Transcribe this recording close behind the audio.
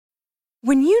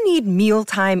When you need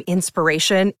mealtime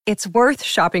inspiration, it's worth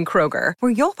shopping Kroger,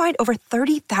 where you'll find over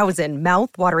 30,000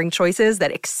 mouth-watering choices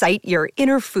that excite your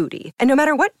inner foodie. And no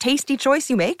matter what tasty choice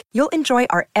you make, you'll enjoy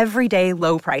our everyday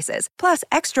low prices, plus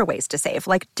extra ways to save,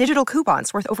 like digital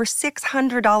coupons worth over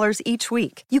 $600 each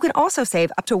week. You can also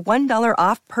save up to $1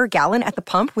 off per gallon at the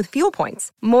pump with fuel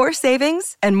points. More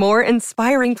savings and more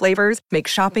inspiring flavors make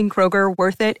shopping Kroger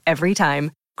worth it every time.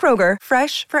 Kroger,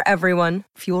 fresh for everyone.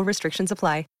 Fuel restrictions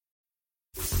apply.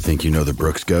 Think you know the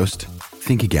Brooks Ghost?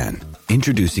 Think again.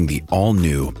 Introducing the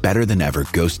all-new, better-than-ever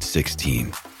Ghost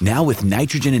 16. Now with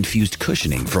nitrogen-infused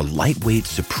cushioning for lightweight,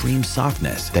 supreme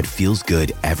softness that feels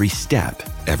good every step,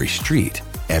 every street,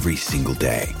 every single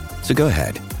day. So go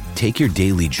ahead, take your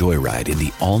daily joyride in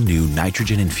the all-new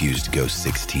nitrogen-infused Ghost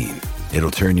 16.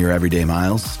 It'll turn your everyday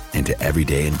miles into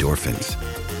everyday endorphins.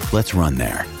 Let's run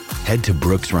there. Head to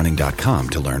brooksrunning.com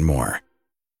to learn more.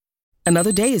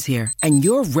 Another day is here, and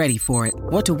you're ready for it.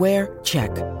 What to wear? Check.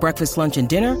 Breakfast, lunch, and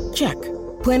dinner? Check.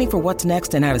 Planning for what's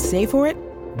next and how to save for it?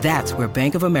 That's where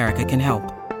Bank of America can help.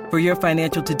 For your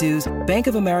financial to-dos, Bank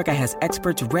of America has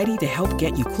experts ready to help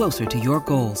get you closer to your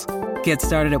goals. Get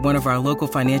started at one of our local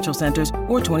financial centers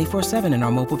or 24/7 in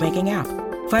our mobile banking app.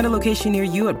 Find a location near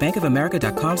you at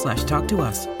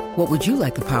bankofamerica.com/talktous. What would you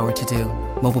like the power to do?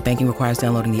 Mobile banking requires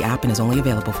downloading the app and is only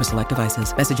available for select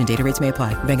devices. Message and data rates may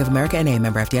apply. Bank of America N.A.,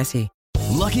 member FDIC.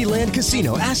 Lucky Land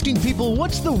Casino, asking people,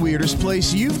 what's the weirdest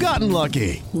place you've gotten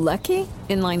lucky? Lucky?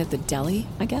 In line at the deli,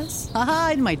 I guess?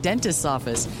 Aha, in my dentist's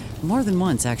office. More than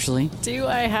once, actually. Do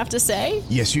I have to say?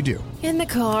 Yes, you do. In the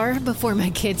car before my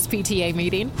kids' PTA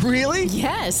meeting. Really?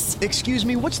 Yes. Excuse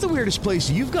me, what's the weirdest place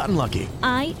you've gotten lucky?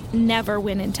 I never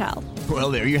win and tell.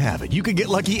 Well, there you have it. You can get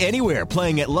lucky anywhere,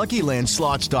 playing at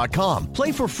LuckyLandSlots.com.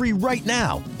 Play for free right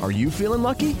now. Are you feeling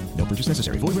lucky? No purchase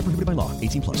necessary. Void where prohibited by law.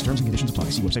 18 plus. Terms and conditions apply.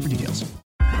 See website for details.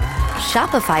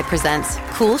 Shopify presents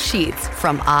cool sheets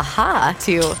from AHA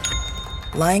to...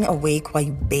 Lying awake while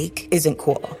you bake isn't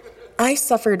cool. I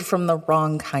suffered from the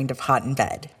wrong kind of hot in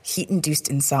bed, heat-induced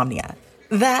insomnia.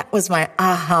 That was my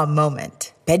aha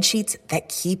moment. Bed sheets that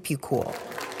keep you cool.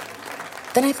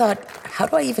 Then I thought, how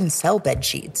do I even sell bed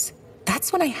sheets?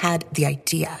 That's when I had the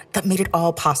idea that made it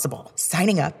all possible,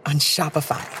 signing up on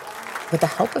Shopify. With the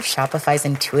help of Shopify's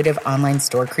intuitive online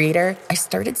store creator, I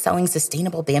started selling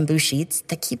sustainable bamboo sheets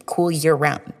that keep cool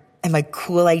year-round. And my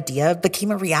cool idea became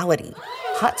a reality.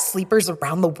 Hot sleepers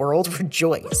around the world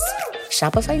rejoice.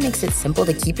 Shopify makes it simple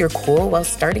to keep your cool while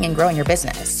starting and growing your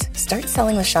business. Start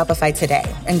selling with Shopify today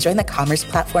and join the commerce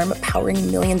platform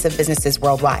powering millions of businesses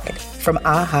worldwide. From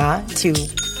aha to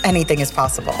anything is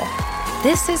possible.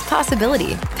 This is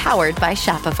Possibility, powered by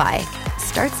Shopify.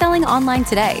 Start selling online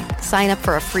today. Sign up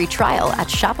for a free trial at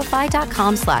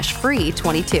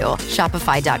shopify.com/free22.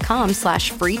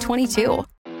 Shopify.com/free22.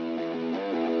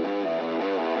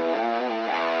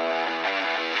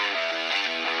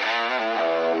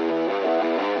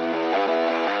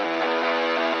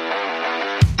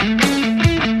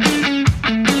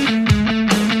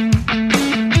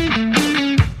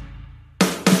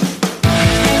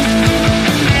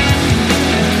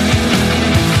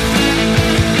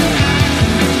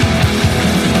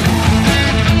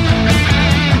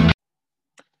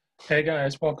 Hey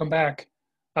guys, welcome back.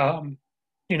 I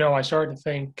started to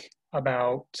think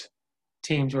about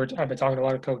teams where I've been talking to a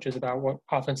lot of coaches about what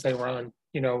offense they run.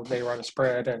 They run a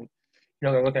spread and,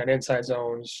 they're looking at inside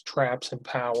zones, traps, and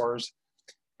powers.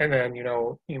 And then,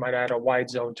 you might add a wide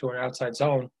zone to an outside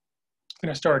zone. And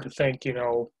I started to think,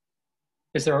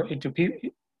 is there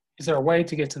a way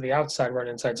to get to the outside run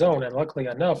inside zone? And luckily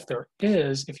enough, there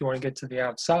is if you want to get to the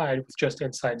outside with just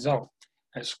inside zone.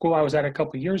 At school I was at a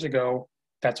couple of years ago,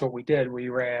 that's what we did. We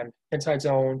ran inside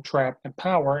zone, trap, and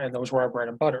power, and those were our bread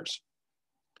and butters.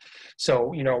 So,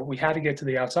 we had to get to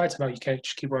the outside. So now you can't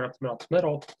just keep running up the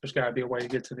middle. There's got to be a way to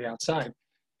get to the outside.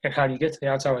 And how do you get to the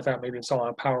outside without maybe installing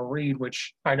a power read,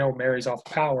 which I know marries off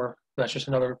power. That's just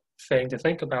another thing to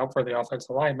think about for the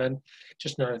offensive lineman,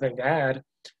 just another thing to add.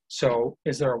 So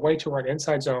is there a way to run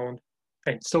inside zone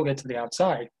and still get to the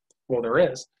outside? Well, there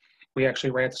is. We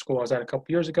actually ran at the school I was at a couple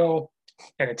years ago,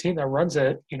 and a team that runs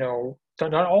it,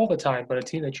 not all the time, but a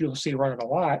team that you'll see running a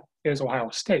lot is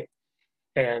Ohio State.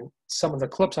 And some of the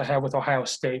clips I have with Ohio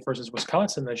State versus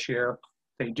Wisconsin this year,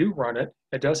 they do run it.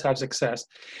 It does have success.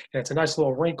 And it's a nice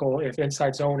little wrinkle if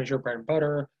inside zone is your bread and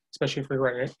butter, especially if you're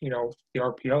running, the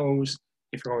RPOs,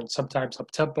 if you're going sometimes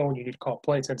up tempo and you need to call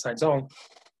plays inside zone.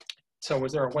 So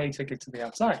is there a way to get to the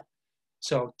outside?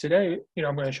 So today,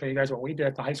 I'm going to show you guys what we did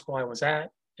at the high school I was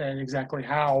at and exactly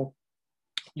how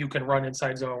you can run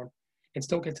inside zone and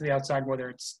still get to the outside, whether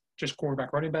it's just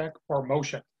quarterback, running back, or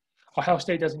motion. Ohio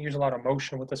State doesn't use a lot of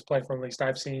motion with this play from at least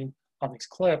I've seen. on these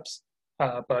clips,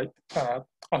 but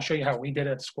I'll show you how we did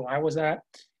it at the school I was at,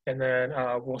 and then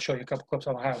we'll show you a couple clips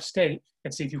of Ohio State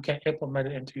and see if you can't implement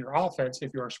it into your offense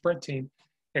if you're a sprint team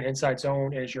and inside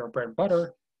zone is your bread and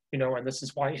butter, and this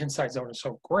is why inside zone is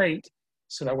so great.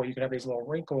 So that way you can have these little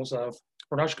wrinkles of,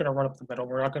 we're not just going to run up the middle.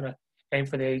 We're not going to aim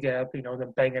for the A gap,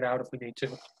 then bang it out if we need to.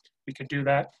 We can do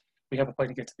that. We have a play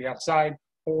to get to the outside,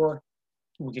 or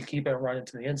we can keep it and run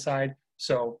into the inside.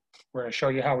 So we're going to show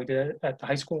you how we did it at the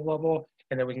high school level,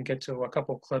 and then we can get to a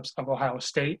couple of clips of Ohio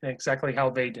State and exactly how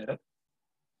they did it.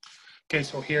 Okay,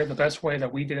 so here, the best way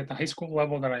that we did it at the high school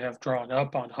level that I have drawn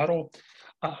up on Huddle,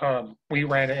 we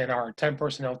ran it in our 10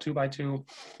 personnel 2x2.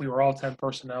 We were all 10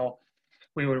 personnel.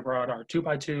 We would run our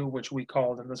 2x2, which we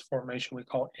called in this formation, we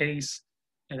call ace.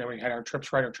 And then we had our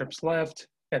trips right or trips left.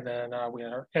 And then we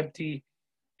had our empty.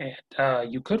 And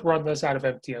you could run this out of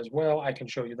empty as well. I can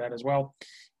show you that as well.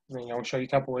 And then I'll show you a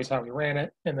couple ways how we ran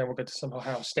it. And then we'll get to some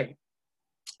Ohio State.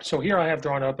 So here I have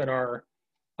drawn up in our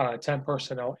 10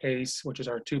 personnel ace, which is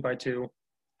our 2x2,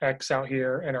 X out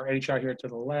here, and our H out here to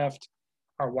the left,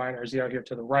 our Y and our Z out here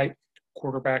to the right,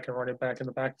 quarterback and running back in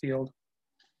the backfield.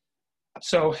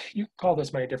 So you can call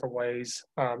this many different ways.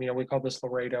 We call this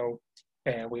Laredo,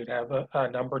 and we'd have a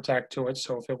number tagged to it.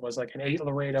 So if it was like an 8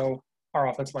 Laredo, our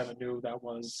offensive lineman knew that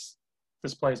was,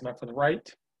 this play is meant for the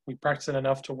right. We practiced it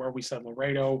enough to where we said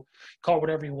Laredo, call it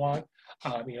whatever you want.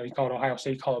 You call it Ohio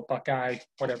State, call it Buckeye,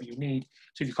 whatever you need.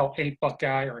 So if you call 8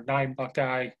 Buckeye or 9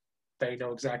 Buckeye, they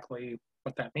know exactly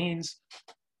what that means.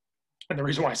 And the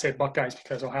reason why I say Buckeye is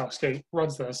because Ohio State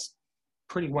runs this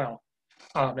pretty well.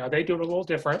 Now they do it a little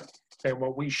different than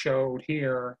what we showed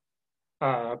here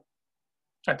at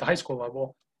the high school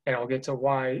level, and I'll get to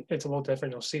why it's a little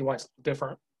different. You'll see why it's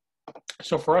different.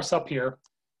 So for us up here,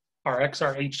 our X,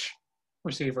 our H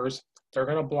receivers, they're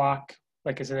going to block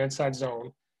like it's an inside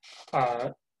zone.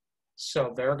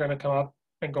 So they're going to come up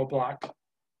and go block.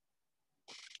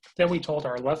 Then we told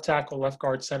our left tackle, left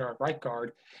guard, center, and right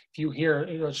guard, if you hear,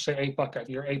 let's say 8 Buckeye, if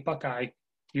you're 8 Buckeye,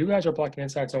 you guys are blocking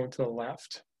inside zone to the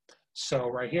left. So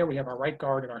right here we have our right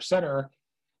guard and our center.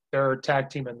 They're tag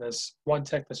team in this one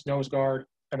tech, this nose guard,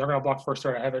 and they're going to block first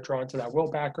threat. I have it drawn to that Will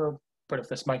backer, but if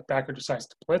this Mike backer decides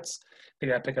to blitz, they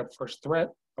got to pick up first threat.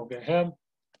 They'll get him.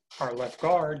 Our left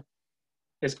guard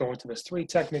is going to this 3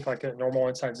 technique like a normal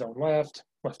inside zone left.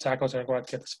 Left tackle is going to go out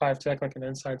to get this 5 tech like an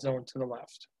inside zone to the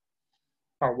left.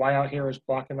 Our Y out here is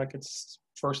blocking like it's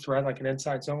first threat like an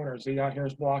inside zone. Our Z out here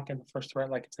is blocking the first threat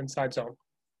like it's inside zone.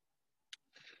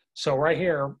 So right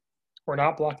here, we're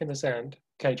not blocking this end,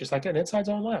 okay, just like an inside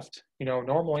zone left.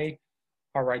 Normally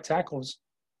our right tackle is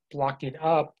blocking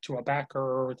up to a backer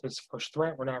or this first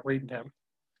threat. We're not reading him.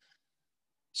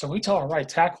 So we tell our right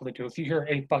tackle to do, if you hear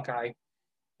 8 Buckeye,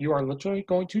 you are literally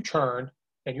going to turn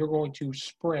and you're going to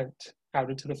sprint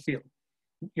out into the field.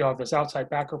 You have this outside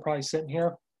backer probably sitting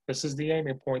here. This is the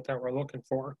aiming point that we're looking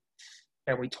for.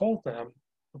 And we told them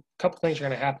a couple things are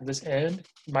going to happen. This end,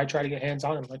 you might try to get hands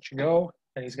on him, let you go,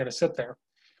 and he's going to sit there.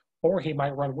 Or he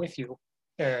might run with you.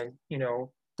 And, the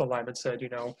lineman said,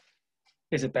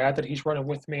 is it bad that he's running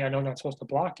with me? I know I'm not supposed to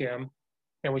block him.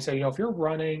 And we say, if you're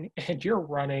running and you're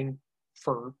running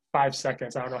for 5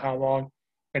 seconds, I don't know how long,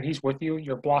 and he's with you,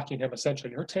 you're blocking him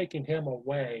essentially. You're taking him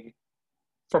away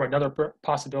from another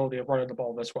possibility of running the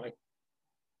ball this way.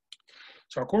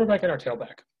 So our quarterback and our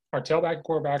tailback and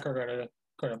quarterback are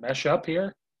going to mesh up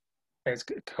here, and it's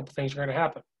a couple things are going to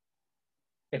happen.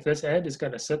 If this end is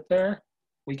going to sit there,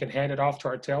 we can hand it off to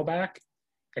our tailback,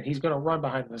 and he's going to run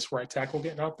behind this right tackle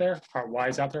getting out there. Our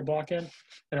Y's out there blocking,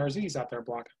 and our Z's out there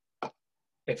blocking.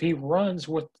 If he runs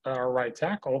with our right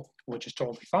tackle, which is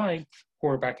totally fine,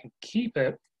 quarterback can keep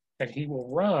it, and he will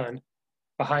run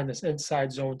behind this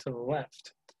inside zone to the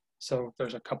left. So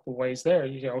there's a couple ways there,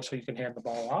 so you can hand the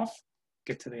ball off,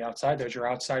 get to the outside. There's your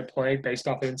outside play based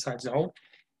off the inside zone.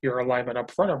 Your alignment up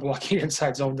front are blocking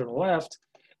inside zone to the left,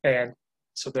 and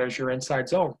so there's your inside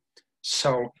zone.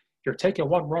 So you're taking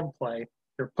one run play,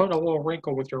 you're putting a little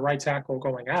wrinkle with your right tackle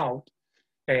going out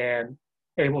and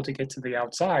able to get to the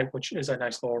outside, which is a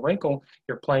nice little wrinkle.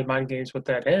 You're playing mind games with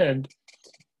that end.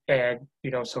 And,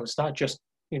 so it's not just,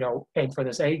 aim for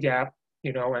this A gap,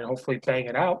 and hopefully bang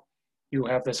it out. You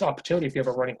have this opportunity if you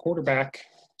have a running quarterback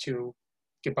to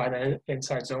get by the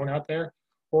inside zone out there,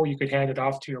 or you could hand it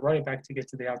off to your running back to get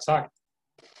to the outside.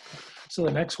 So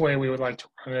the next way we would like to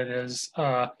run it is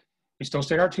we still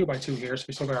stay in our 2x2 here. So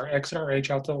we still got our X and our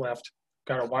H out to the left,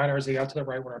 got our Y and our Z out to the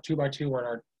right. We're in our 2x2,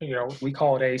 we're in our, we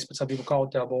call it ace, but some people call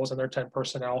it doubles, and they're 10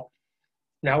 personnel.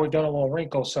 Now we've done a little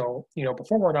wrinkle. So,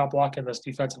 before we're not blocking this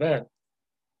defensive end.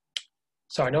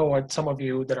 So I know what some of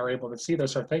you that are able to see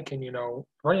this are thinking,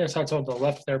 running inside zone to the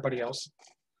left of everybody else.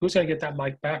 who's going to get that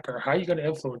Mike backer? How are you going to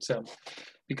influence him?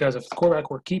 Because if the quarterback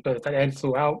were keeping, if that end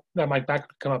flew out, that Mike backer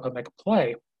could come up and make a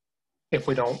play if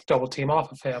we don't double team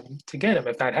off of him to get him,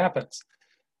 if that happens.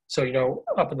 So,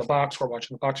 up in the box, we're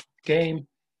watching the box game.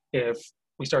 If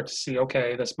we start to see,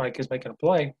 okay, this Mike is making a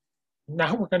play,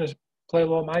 now we're going to play a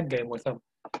little mind game with him.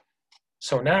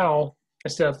 So now,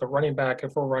 instead of the running back,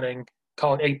 if we're running,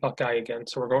 call it 8 Buckeye again.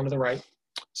 So we're going to the right.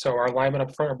 So our linemen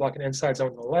up front are blocking inside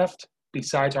zone to the left.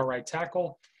 Besides our right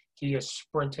tackle, he is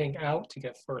sprinting out to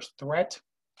get first threat.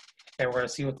 And we're going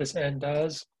to see what this end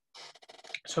does.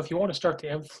 So if you want to start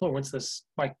to influence this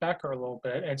Mike backer a little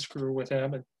bit and screw with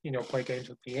him and, play games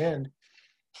at the end,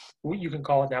 you can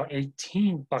call it now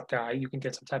 18 Buckeye. You can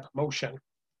get some type of motion.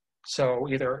 So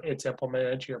either it's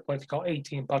implemented into your play. If you call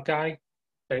 18 Buckeye,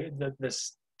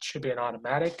 this should be an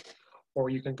automatic. Or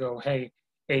you can go, hey,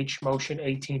 H motion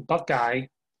 18 Buckeye.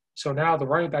 So now the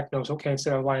running back knows, okay,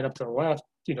 instead of lining up to the left,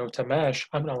 to mesh,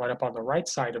 I'm going to line up on the right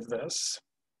side of this.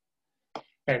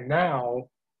 And now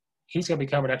he's going to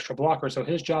become an extra blocker. So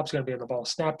his job's going to be in the ball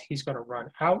snapped. He's going to run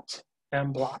out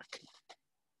and block.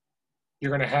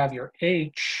 You're going to have your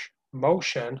H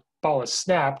motion, ball is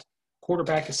snapped,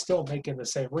 quarterback is still making the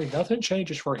same read. Nothing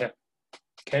changes for him.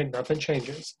 Okay, nothing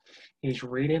changes. He's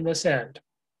reading this end.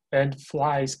 End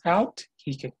flies out.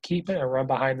 He can keep it and run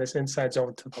behind this inside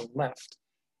zone to the left.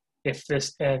 If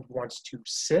this end wants to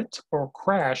sit or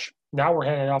crash, now we're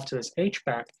handing it off to this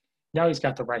H-back. Now he's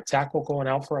got the right tackle going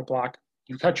out for a block.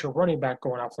 You got your running back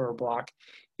going out for a block.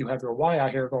 You have your Y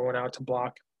out here going out to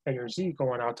block and your Z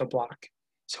going out to block.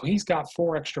 So he's got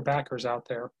 4 extra backers out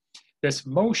there. This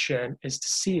motion is to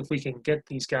see if we can get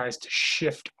these guys to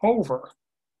shift over.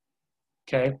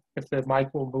 Okay, if the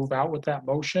Mike will move out with that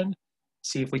motion,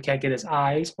 see if we can't get his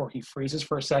eyes or he freezes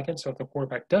for a second. So if the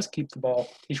quarterback does keep the ball,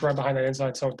 he's right behind that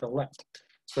inside zone to the left.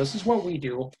 So this is what we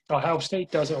do. Ohio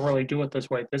State doesn't really do it this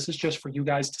way. This is just for you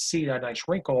guys to see that nice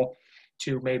wrinkle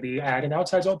to maybe add an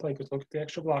outside zone play, because look at the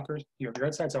extra blockers, you have your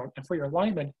inside zone. And for your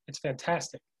linemen, it's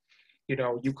fantastic.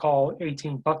 You call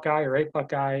 18 Buckeye or 8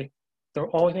 Buckeye, the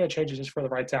only thing that changes is for the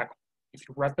right tackle. If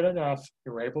you rep it enough,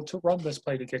 you're able to run this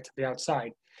play to get to the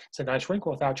outside. It's a nice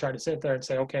wrinkle without trying to sit there and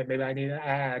say, okay, maybe I need to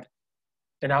add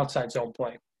an outside zone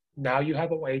play. Now you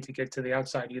have a way to get to the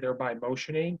outside, either by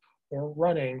motioning or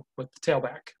running with the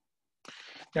tailback.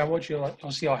 Now, what you'll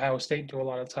see Ohio State do a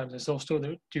lot of times is they'll still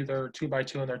do their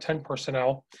 2x2 and their 10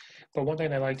 personnel. But one thing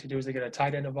they like to do is they get a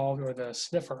tight end involved or the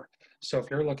sniffer. So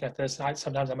if you're looking at this,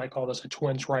 sometimes I might call this a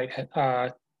twins right,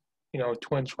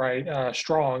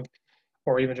 strong,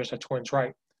 or even just a twins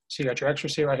right. So you got your X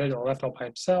receiver right here to the left all by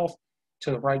himself.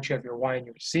 To the right, you have your Y and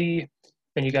your Z.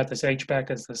 Then you got this H-back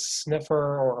as the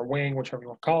sniffer or a wing, whichever you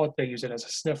want to call it. They use it as a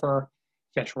sniffer.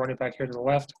 You got your running back here to the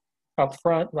left. Up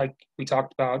front, like we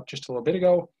talked about just a little bit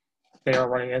ago, they are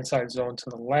running inside zone to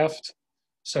the left.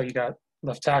 So you got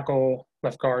left tackle,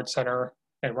 left guard, center,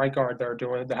 and right guard. They're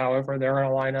doing it. However, they're going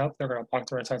to line up. They're going to block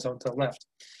their inside zone to the left.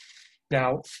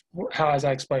 Now, as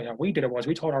I explained how we did it was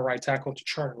we told our right tackle to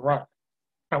churn and run.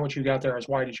 I want you to get out there as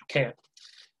wide as you can.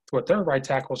 What their right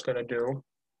tackle is going to do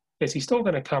is he's still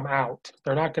going to come out.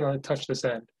 They're not going to touch this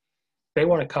end. They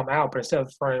want to come out, but instead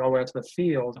of running all the way out to the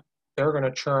field, they're going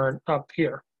to churn up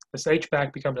here. This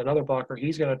H-back becomes another blocker.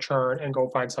 He's going to churn and go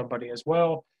find somebody as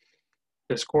well.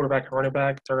 This quarterback and running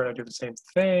back, they're going to do the same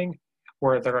thing,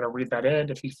 where they're going to read that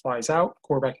end. If he flies out,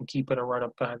 quarterback can keep it and run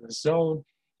up behind the zone.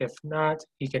 If not,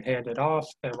 he can hand it off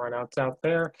and run out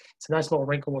there. It's a nice little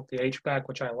wrinkle with the H-back,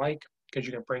 which I like, because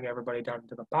you can bring everybody down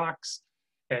into the box,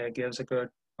 and it gives a good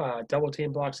double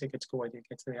team block so it gets going to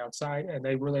get to the outside. And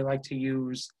they really like to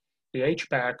use the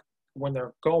H-back when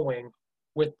they're going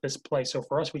with this play. So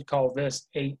for us, we call this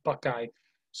 8 Buckeye.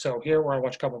 So here we're going to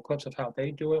watch a couple of clips of how they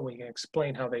do it. We can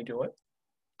explain how they do it.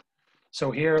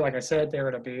 So here, like I said, they're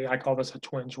going to be, I call this a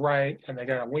twins right, and they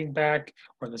got a wing back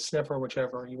or the sniffer,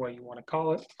 whichever way you want to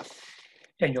call it.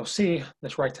 And you'll see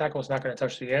this right tackle is not going to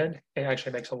touch the end. It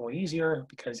actually makes it a little easier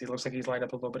because he looks like he's lined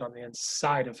up a little bit on the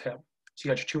inside of him. So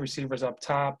you got your 2 receivers up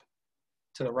top.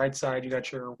 To the right side, you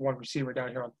got your 1 receiver down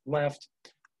here on the left.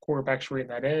 Quarterback's reading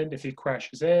that end. If he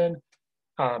crashes in,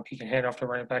 he can hand off to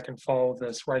running back and follow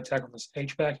this right tackle, this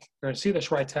H-back. You're going to see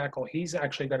this right tackle. He's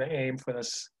actually going to aim for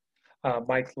this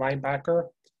Mike linebacker.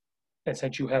 And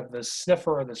since you have this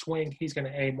sniffer or this wing, he's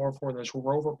going to aim more for this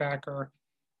rover backer.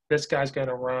 This guy's going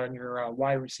to run your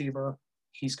wide receiver.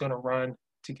 He's going to run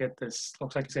to get this.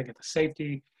 Looks like he's going to get the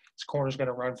safety. His corner's going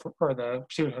to run or the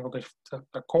receiver's going to go to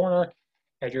the corner.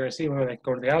 And you're going to see whether they can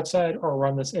go to the outside or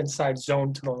run this inside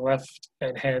zone to the left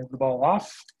and hand the ball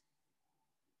off.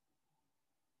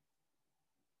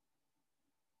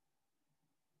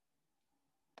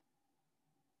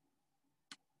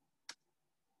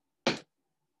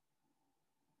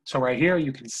 So right here,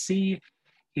 you can see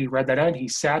he read that end. He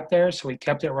sat there, so he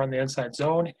kept it around the inside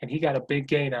zone, and he got a big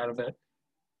gain out of it.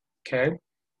 Okay.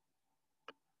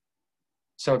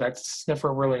 So that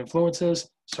sniffer really influences.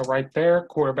 So right there,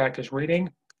 quarterback is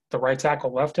reading. The right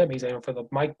tackle left him. He's aiming for the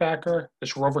Mike backer.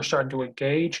 This rover starting to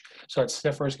engage, so that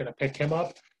sniffer is going to pick him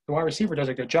up. The wide receiver does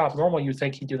a good job. Normally, you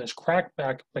think he'd do this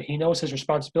crackback, but he knows his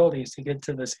responsibility is to get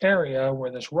to this area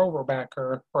where this rover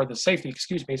backer, or the safety,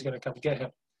 excuse me, is going to come get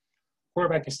him.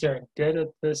 Quarterback is staring dead at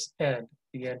this end.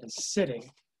 The end is sitting,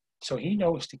 so he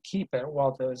knows to keep it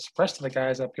while the rest of the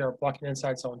guys up here are blocking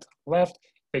inside zone to the left.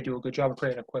 They do a good job of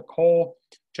creating a quick hole.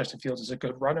 Justin Fields is a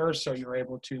good runner, so you're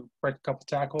able to break a couple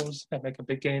tackles and make a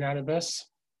big gain out of this.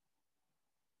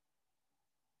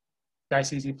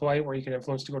 Nice, easy play where you can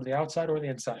influence to go to the outside or the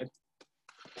inside.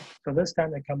 So this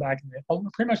time they come back and they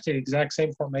pretty much the exact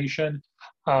same formation.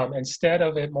 Instead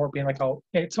of it more being like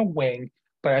it's a wing,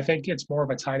 but I think it's more of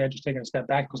a tight end just taking a step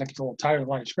back because it's a little tighter than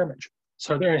the line of scrimmage.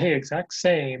 So they're in the exact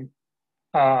same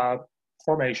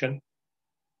formation,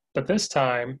 but this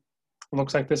time it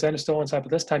looks like this end is still inside,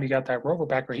 but this time you got that rover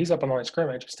backer. He's up on the line of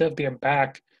scrimmage. Instead of being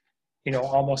back,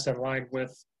 almost in line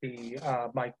with the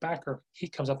Mike backer, he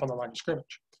comes up on the line of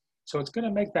scrimmage. So it's going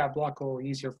to make that block a little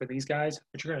easier for these guys,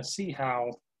 but you're going to see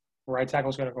how right tackle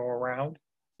is going to go around,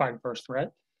 find first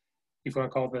threat. If you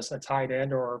want to call this a tight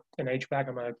end or an H-back,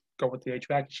 I'm going to go with the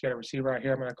H-back. You got a receiver right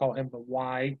here. I'm going to call him the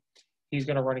Y. He's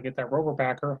going to run and get that rover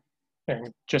backer.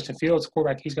 And Justin Fields,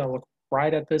 quarterback, he's going to look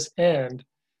right at this end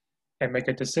and make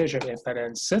a decision. If that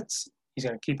end sits, he's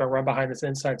going to keep it run behind this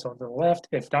inside zone to the left.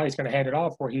 If not, he's going to hand it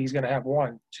off where he's going to have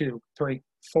 1, 2, 3,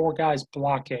 4 guys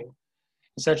blocking,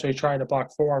 essentially trying to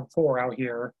block 4 on 4 out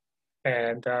here.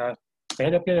 And they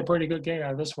end up getting a pretty good gain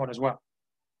out of this one as well.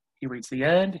 He reads the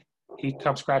end. He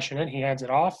comes crashing in. He hands it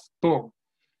off. Boom.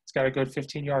 It's got a good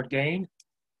 15-yard gain.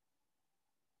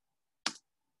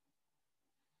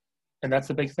 And that's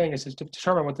the big thing, is to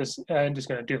determine what this end is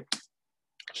going to do.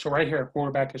 So right here,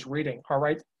 quarterback is reading. All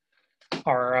right,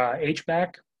 our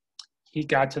H-back, he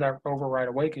got to that rover right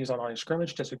away because he's on line of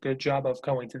scrimmage. Does a good job of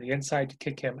going to the inside to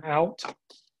kick him out.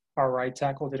 Our right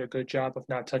tackle did a good job of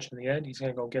not touching the end. He's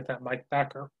going to go get that Mike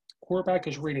backer. Quarterback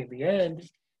is reading the end.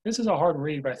 This is a hard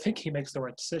read, but I think he makes the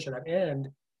right decision. At end,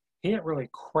 he didn't really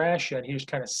crash yet. He just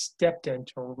kind of stepped in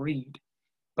to read.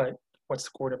 But what's the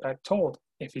quarterback told?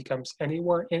 If he comes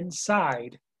anywhere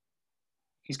inside,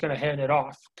 he's going to hand it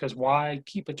off, because why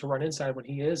keep it to run inside when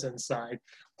he is inside?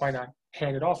 Why not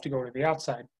hand it off to go to the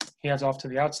outside? He hands off to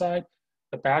the outside.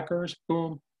 The backers,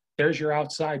 boom, there's your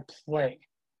outside play.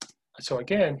 So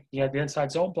again, he had the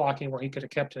inside zone blocking where he could have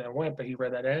kept it and went, but he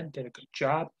read that end, did a good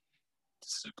job.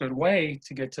 It's a good way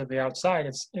to get to the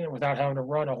outside without having to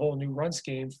run a whole new run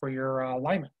scheme for your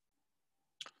lineman.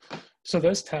 So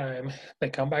this time they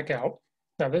come back out.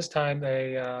 Now this time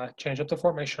they change up the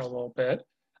formation a little bit.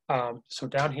 So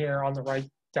down here on the right,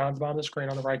 down at the bottom of the screen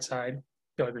on the right side,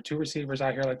 you have your 2 receivers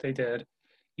out here like they did.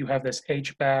 You have this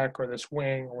H-back or this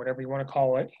wing or whatever you want to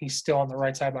call it. He's still on the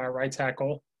right side by a right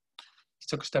tackle. He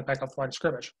took a step back off the line of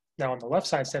scrimmage. Now on the left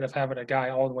side, instead of having a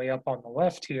guy all the way up on the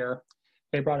left here,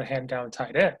 they brought a hand down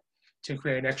tight end to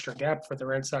create an extra gap for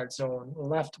their inside zone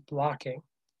left blocking.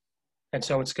 And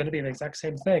so it's going to be the exact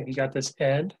same thing. You got this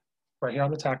end right here on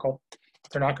the tackle.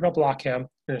 They're not going to block him.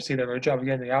 You're going to see their job of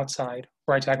getting the outside.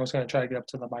 Right tackle is going to try to get up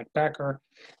to the Mike backer.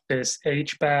 This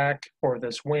H-back or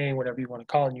this wing, whatever you want to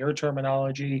call it in your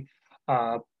terminology,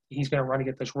 he's going to run to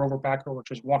get this rover backer,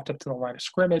 which is walked up to the line of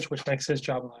scrimmage, which makes his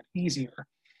job a lot easier.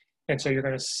 And so you're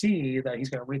going to see that he's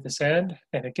going to read this end.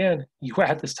 And again, you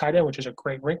add this tight end, which is a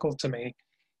great wrinkle to me.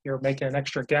 You're making an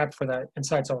extra gap for that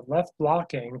inside zone left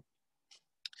blocking.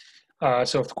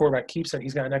 So if the quarterback keeps it,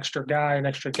 he's got an extra guy, an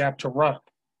extra gap to run.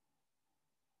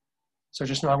 So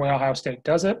just another way Ohio State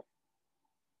does it.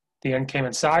 The end came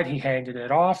inside. He handed it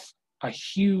off. A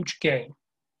huge gain.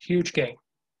 Huge gain.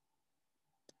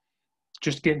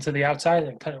 Just getting to the outside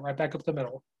and cut it right back up the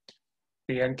middle.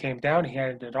 The end came down. He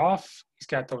handed it off. He's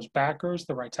got those backers.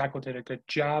 The right tackle did a good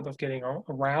job of getting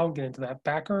around, getting to that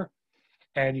backer.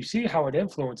 And you see how it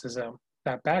influences him.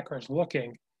 That backer is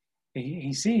looking.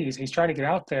 He sees. He's trying to get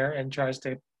out there and tries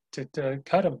to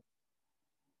cut him.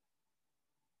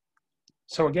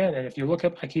 So again, and if you look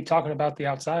up, I keep talking about the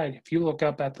outside. If you look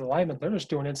up at the lineman, they're just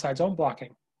doing inside zone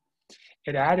blocking.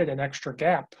 It added an extra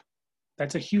gap.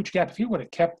 That's a huge gap. If you would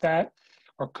have kept that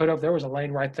or could have, there was a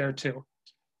lane right there too.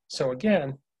 So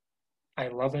again, I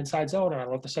love inside zone, and I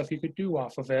love the stuff you could do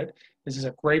off of it. This is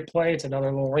a great play. It's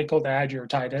another little wrinkle to add your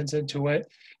tight ends into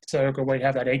it. It's a good way to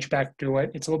have that H-back do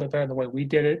it. It's a little bit better than the way we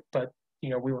did it, but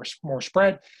we were more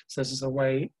spread. So this is a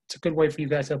way. It's a good way for you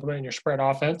guys to implement your spread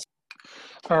offense.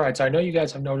 All right, so I know you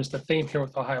guys have noticed a theme here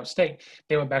with Ohio State.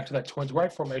 They went back to that twins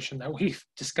right formation that we've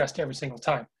discussed every single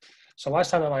time. So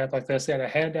last time they lined up like this, they had a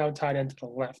hand down tight end to the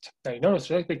left. Now you notice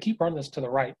they keep running this to the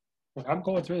right. When I'm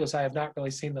going through this, I have not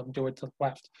really seen them do it to the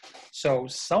left. So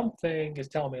something is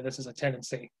telling me this is a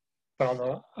tendency. But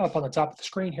up on the top of the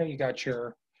screen here, you got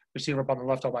your receiver up on the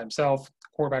left all by himself,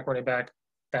 quarterback, running back,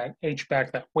 that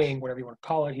H-back, that wing, whatever you want to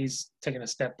call it. He's taking a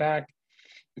step back.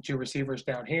 The two receivers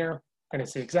down here, and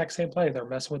it's the exact same play. They're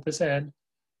messing with this end.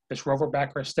 This rover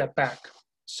back or a step back.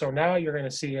 So now you're going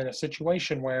to see in a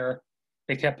situation where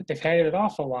they've handed it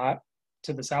off a lot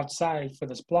to this outside for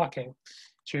this blocking.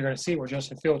 So you're going to see where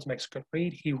Justin Fields makes a good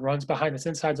read. He runs behind this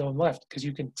inside zone left because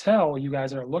you can tell, you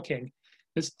guys are looking,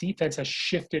 this defense has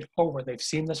shifted over. They've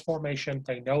seen this formation.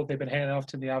 They know they've been handed off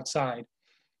to the outside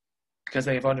because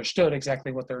they've understood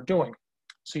exactly what they're doing.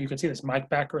 So you can see this Mike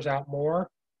Backer's out more.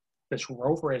 This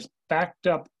rover is backed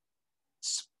up,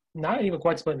 not even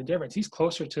quite splitting the difference. He's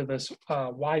closer to this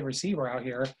wide receiver out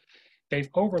here. They've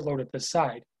overloaded this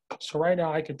side. So right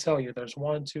now I could tell you there's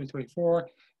 1, 2, 3, 4.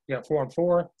 You got 4 and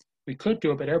 4. We could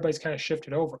do it, but everybody's kind of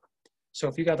shifted over. So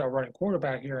if you got that running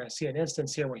quarterback here, I see an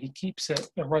instance here where he keeps it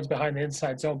and runs behind the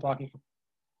inside zone blocking.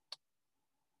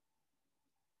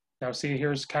 Now see,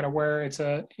 here's kind of where it's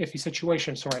a iffy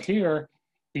situation. So right here,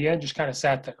 the end just kind of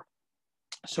sat there.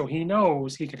 So he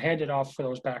knows he could hand it off for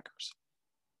those backers.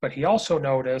 But he also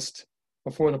noticed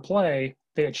before the play,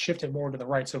 they had shifted more to the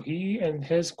right. So he, in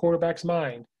his quarterback's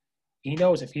mind, he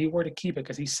knows if he were to keep it,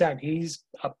 because he's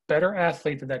a better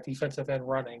athlete than that defensive end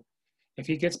running. If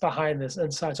he gets behind this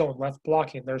inside zone left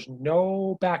blocking, there's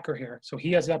no backer here. So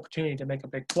he has the opportunity to make a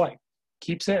big play.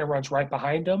 Keeps it and runs right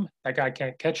behind him. That guy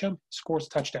can't catch him. Scores a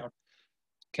touchdown.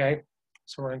 Okay?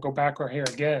 So we're going to go back right here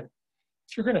again.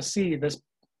 If you're going to see this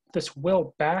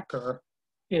Will Backer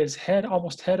is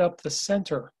almost head up the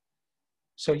center.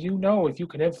 So you know if you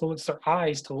can influence their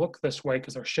eyes to look this way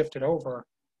because they're shifted over,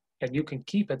 and you can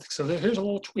keep it. So here's a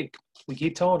little tweak. We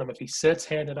keep telling them if he sits,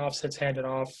 hand it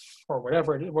off, or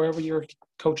whatever you're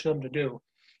coaching them to do.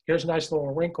 Here's a nice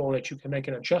little wrinkle that you can make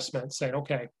an adjustment saying,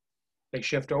 okay, they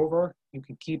shift over, you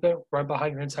can keep it, run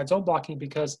behind your inside zone blocking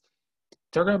because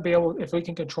they're going to be able, if we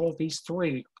can control these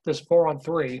three, this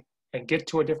 4-on-3, and get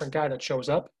to a different guy that shows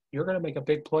up, you're going to make a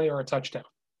big play or a touchdown.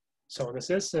 So in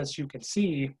this instance, you can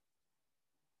see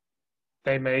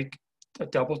they make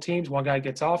double teams. One guy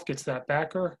gets off, gets that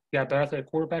backer. You got better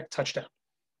athletic quarterback, touchdown.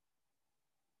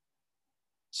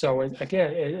 So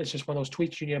again, it's just one of those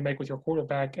tweaks you need to make with your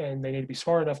quarterback, and they need to be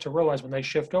smart enough to realize when they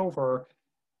shift over,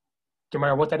 no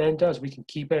matter what that end does, we can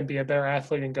keep it and be a better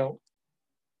athlete and go.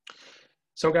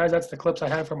 So guys, that's the clips I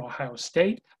have from Ohio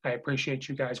State. I appreciate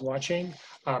you guys watching.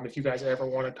 If you guys ever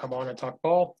want to come on and talk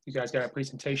ball, you guys got a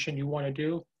presentation you want to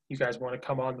do, you guys want to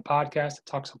come on the podcast and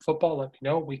talk some football, let me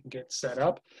know. We can get set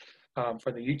up.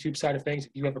 For the YouTube side of things,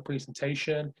 if you have a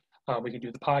presentation, we can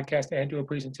do the podcast and do a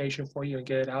presentation for you and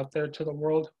get it out there to the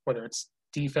world, whether it's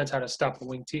defense, how to stop a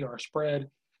wing T or a spread.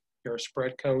 You're a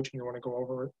spread coach and you want to go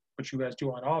over what you guys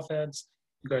do on offense.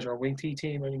 You guys are a wing T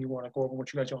team and you want to go over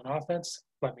what you guys do on offense,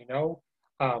 let me know.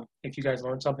 If you guys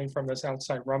learned something from this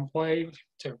outside run play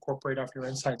to incorporate off your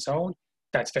inside zone,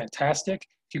 that's fantastic.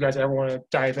 If you guys ever want to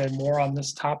dive in more on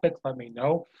this topic, let me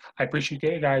know. I appreciate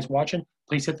you guys watching.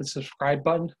 Please hit the subscribe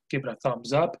button, give it a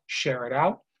thumbs up, share it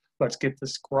out. Let's get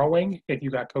this growing. If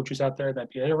you got coaches out there that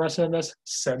be interested in this,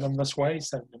 send them this way,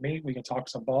 send them to me. We can talk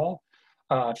some ball.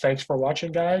 Thanks for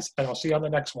watching, guys, and I'll see you on the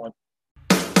next one.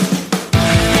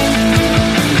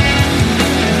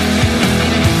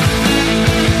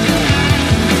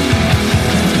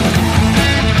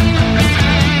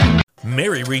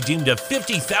 Mary redeemed a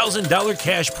 $50,000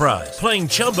 cash prize playing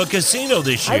Chumba Casino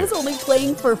this year. I was only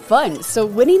playing for fun, so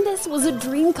winning this was a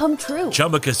dream come true.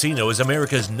 Chumba Casino is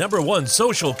America's #1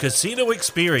 social casino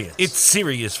experience. It's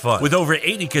serious fun. With over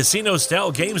 80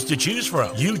 casino-style games to choose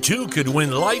from, you too could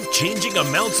win life-changing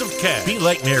amounts of cash. Be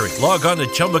like Mary. Log on to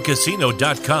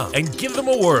ChumbaCasino.com and give them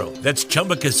a whirl. That's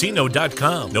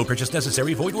ChumbaCasino.com. No purchase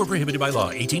necessary. Void or prohibited by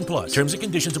law. 18+. Terms and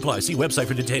conditions apply. See website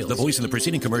for details. The voice in the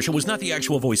preceding commercial was not the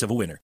actual voice of a winner.